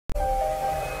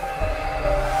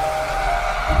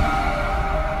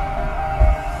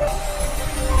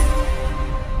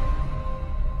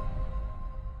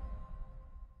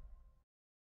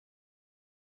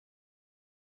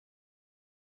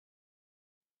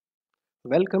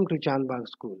Welcome to Bagh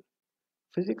School,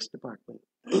 Physics Department.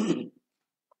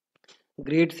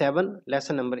 Grade 7,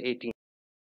 lesson number 18.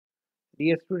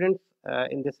 Dear students,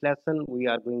 in this lesson we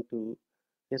are going to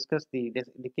discuss the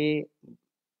decay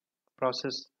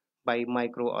process by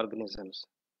microorganisms.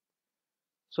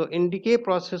 So in decay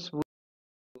process we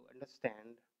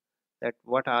understand that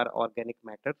what are organic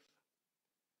matters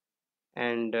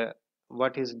and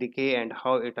what is decay and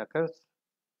how it occurs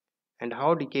and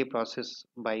how decay process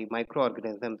by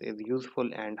microorganisms is useful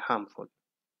and harmful.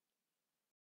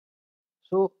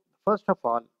 So first of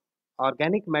all,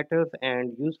 organic matters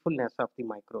and usefulness of the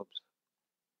microbes.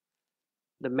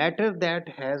 The matter that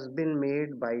has been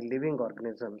made by living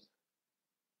organisms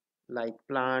like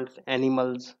plants,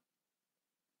 animals,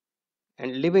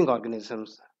 and living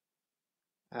organisms,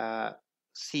 uh,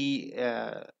 sea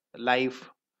life,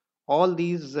 all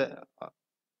these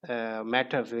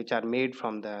matters which are made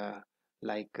from the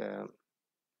like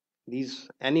these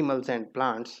animals and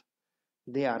plants,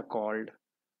 they are called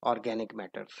organic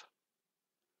matters.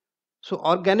 So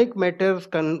organic matters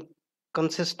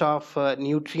consist of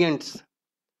nutrients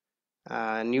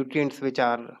which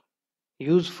are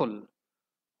useful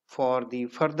for the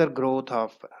further growth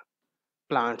of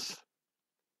plants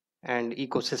and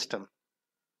ecosystem.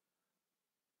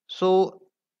 So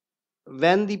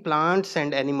when the plants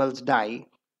and animals die,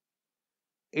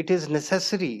 it is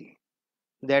necessary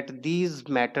that these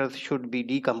matters should be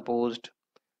decomposed.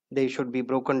 They should be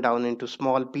broken down into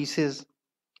small pieces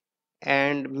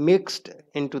and mixed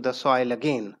into the soil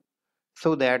again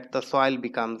so that the soil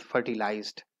becomes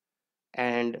fertilized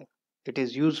and it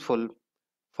is useful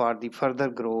for the further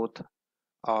growth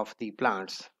of the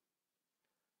plants.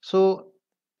 So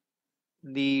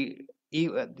the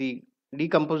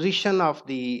decomposition of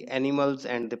the animals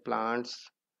and the plants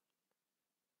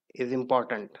is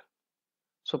important.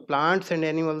 So plants and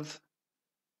animals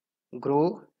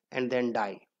grow and then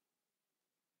die.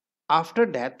 After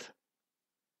death,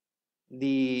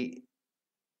 the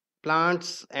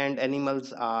plants and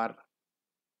animals are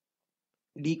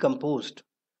decomposed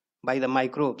by the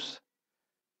microbes.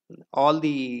 All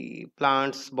the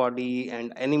plants body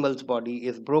and animals body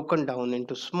is broken down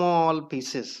into small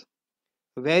pieces,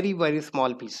 very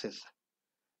small pieces.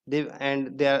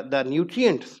 The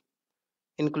nutrients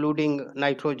including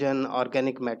nitrogen,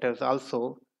 organic matters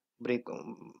also break,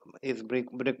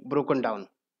 broken down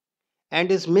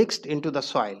and is mixed into the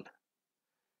soil,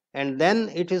 and then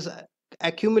it is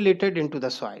accumulated into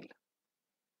the soil,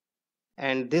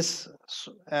 and this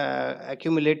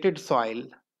accumulated soil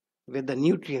with the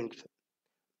nutrients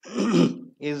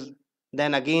is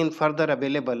then again further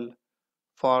available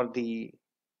for the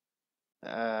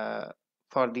uh,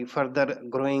 further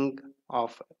growing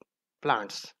of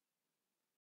plants.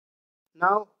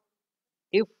 Now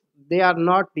if they are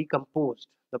not decomposed,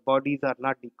 the bodies are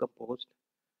not decomposed,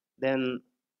 then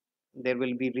there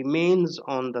will be remains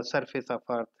on the surface of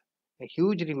earth, a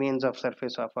huge remains of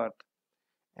surface of earth,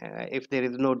 if there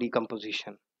is no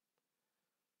decomposition.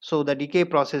 So the decay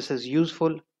process is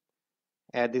useful.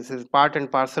 This is part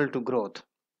and parcel to growth,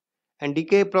 and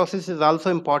decay process is also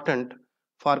important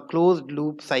for closed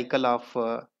loop cycle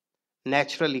of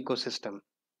natural ecosystem.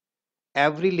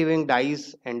 Every living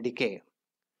dies and decay.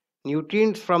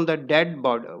 Nutrients from the dead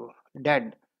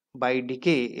by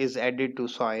decay is added to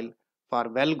soil for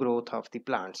well growth of the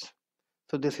plants.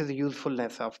 So this is the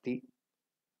usefulness of the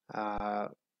uh,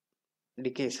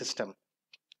 decay system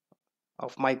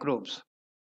of microbes.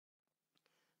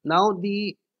 Now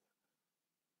the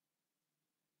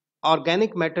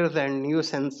organic matters and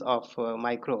nuisance of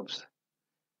microbes,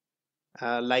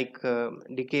 like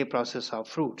decay process of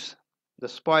fruits, the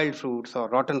spoiled fruits or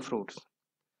rotten fruits.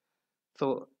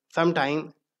 So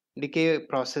sometimes decay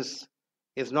process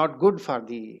is not good for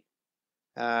the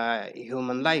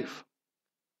human life.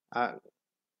 Uh,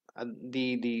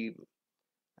 the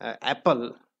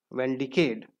apple, when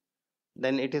decayed,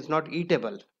 then it is not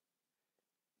eatable.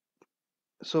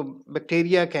 So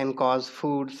bacteria can cause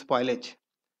food spoilage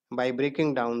by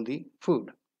breaking down the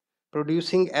food,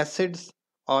 producing acids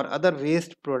or other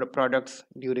waste products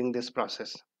during this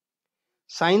process.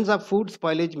 Signs of food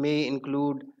spoilage may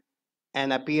include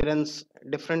an appearance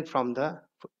different from the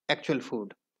actual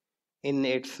food in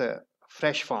its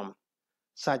fresh form,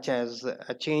 such as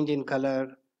a change in color,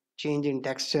 change in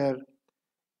texture,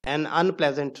 an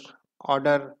unpleasant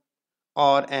odor,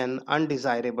 or an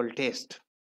undesirable taste.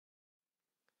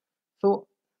 So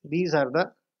these are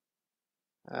the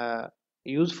uh,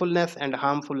 usefulness and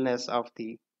harmfulness of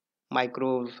the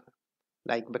microbes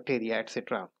like bacteria,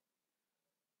 etc.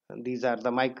 These are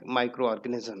the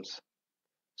microorganisms.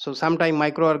 So sometimes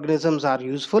microorganisms are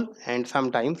useful and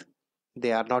sometimes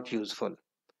they are not useful.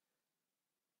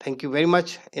 Thank you very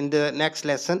much. In the next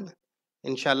lesson,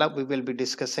 inshallah, we will be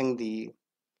discussing the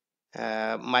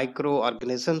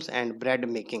microorganisms and bread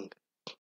making.